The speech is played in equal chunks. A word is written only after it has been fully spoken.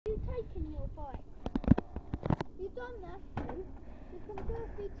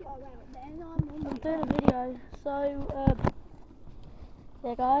I'm doing a video, so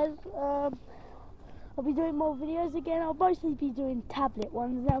yeah guys, I'll be doing more videos again. I'll mostly be doing tablet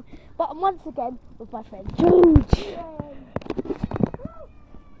ones now, but once again with my friend George.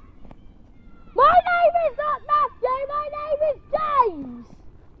 My name is not Matthew, my name is James!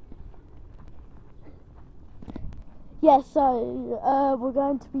 Yeah, so we're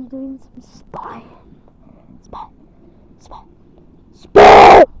going to be doing some spying.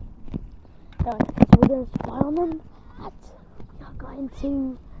 Spy! So we're going to spy on them, and we are going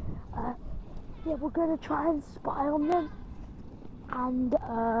to, yeah, we're going to try and spy on them, and,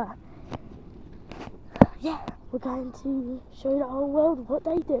 yeah, we're going to show the whole world what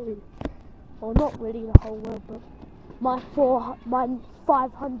they do. Well, not really the whole world, but my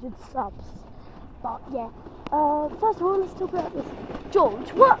 500 subs. But yeah, first of all, let's talk about this.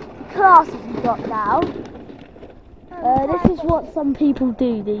 George, what class have you got now? This is what some people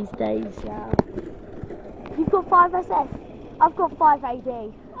do these days now. You've got 5 SS. I've got 5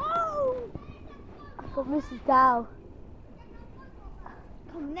 AD. Oh! I've got Mrs. Dow.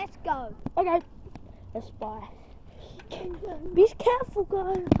 Come, let's go. Okay, let's spy. Be careful,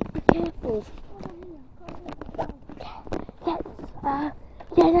 guys. Be careful.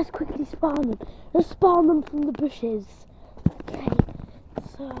 Yeah, let's quickly spy on them. Let's spy on them from the bushes. Okay,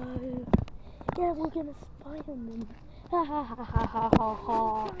 so yeah, we're gonna spy on them. Ha ha ha ha ha ha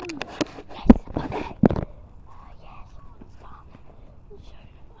ha. Yes, okay. Yes, spy. We'll show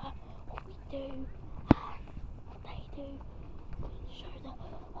them what we do and what they do. We'll show the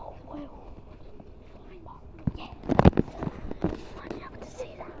whole world. Yeah. Might be able to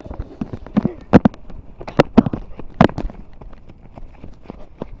see that.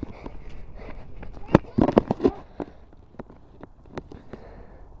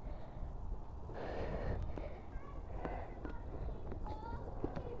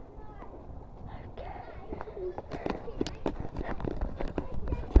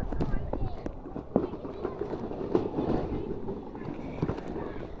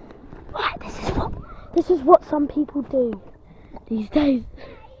 Right, this is what some people do these days.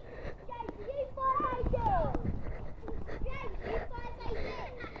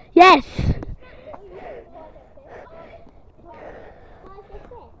 Yes.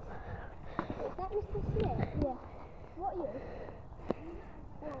 What are you?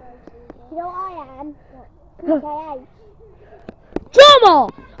 You know what I am? PK8. Drama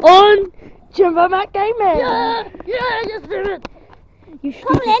on Jimbo Mac Gaming. Yeah, just do it. You should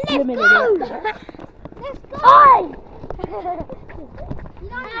Come on then, let's go. Let's go. Oi!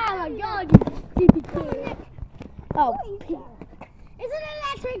 Oh my god, you stupid kid. Oh, It's an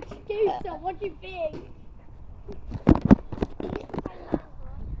electric scooter, what do you think?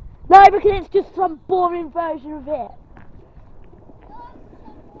 no, because it's just some boring version of it.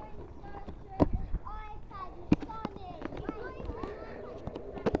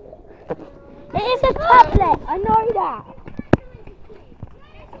 It is a tablet, I know that.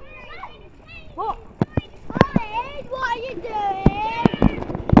 What? Ed, what are you doing?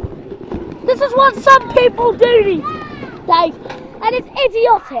 This is what some people do these days, and it's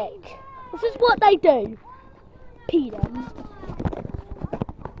idiotic. This is what they do. Pee them.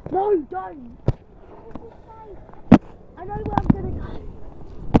 No, don't. I know where I'm gonna go.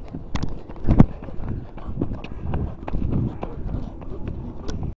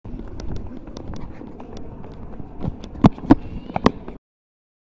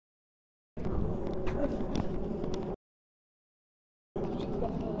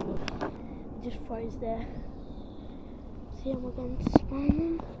 Just froze there. See how we're going to spy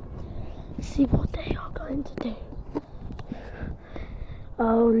them. See what they are going to do.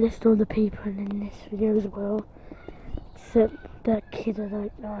 I'll list all the people in this video as well, except that kid I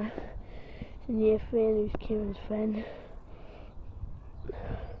don't know. It's in year 3 and who's Kieran's friend.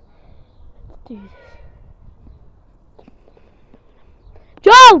 Let's do this.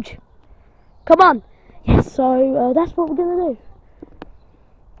 George! Come on! Yes, so that's what we're gonna do.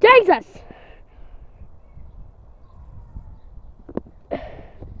 Jesus!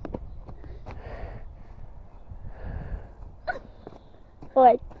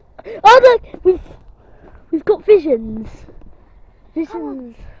 Alright. Oh look! We've got visions.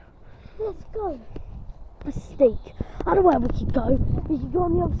 Visions. Let's go. A steak. I don't know where we could go. We could go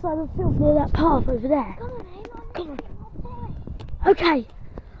on the other side of the field near that path over there. Come on, Ed. Come on. Okay.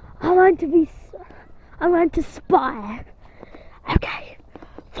 I'm going to spy. Okay.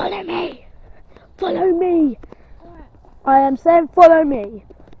 Follow me. Follow me. Alright. I am saying follow me.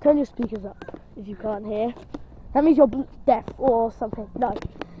 Turn your speakers up if you can't hear. That means you're deaf or something.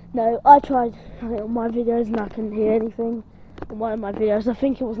 No, I tried on my videos and I couldn't hear anything. in one of my videos. I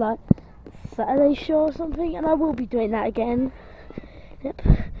think it was like Saturday show or something, and I will be doing that again. Yep,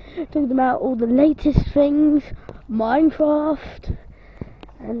 talking about all the latest things, Minecraft,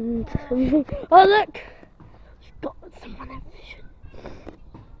 and everything. Oh look, we've got someone in vision.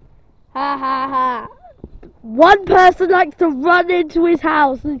 Ha ha ha! One person likes to run into his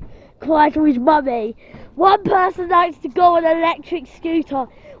house and cry to his mummy. One person likes to go on an electric scooter.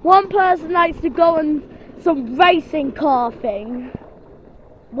 One person likes to go on some racing car thing,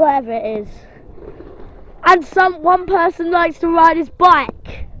 whatever it is. And one person likes to ride his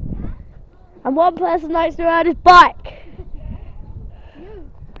bike. And one person likes to ride his bike.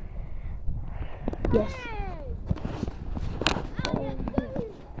 Yes.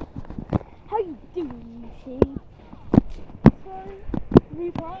 How you doing, Lucy?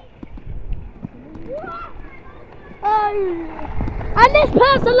 And this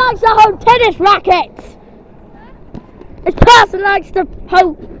person likes to hold tennis rackets. This person likes to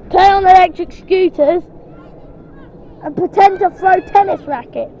play on electric scooters and pretend to throw tennis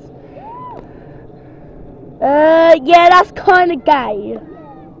rackets. Yeah, that's kind of gay.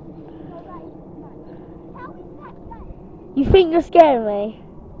 You think you're scaring me?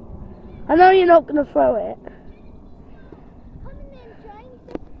 I know you're not going to throw it.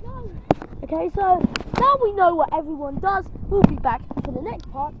 Okay, so now we know what everyone does. We'll be back for the next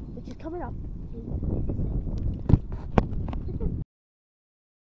part, which is coming up.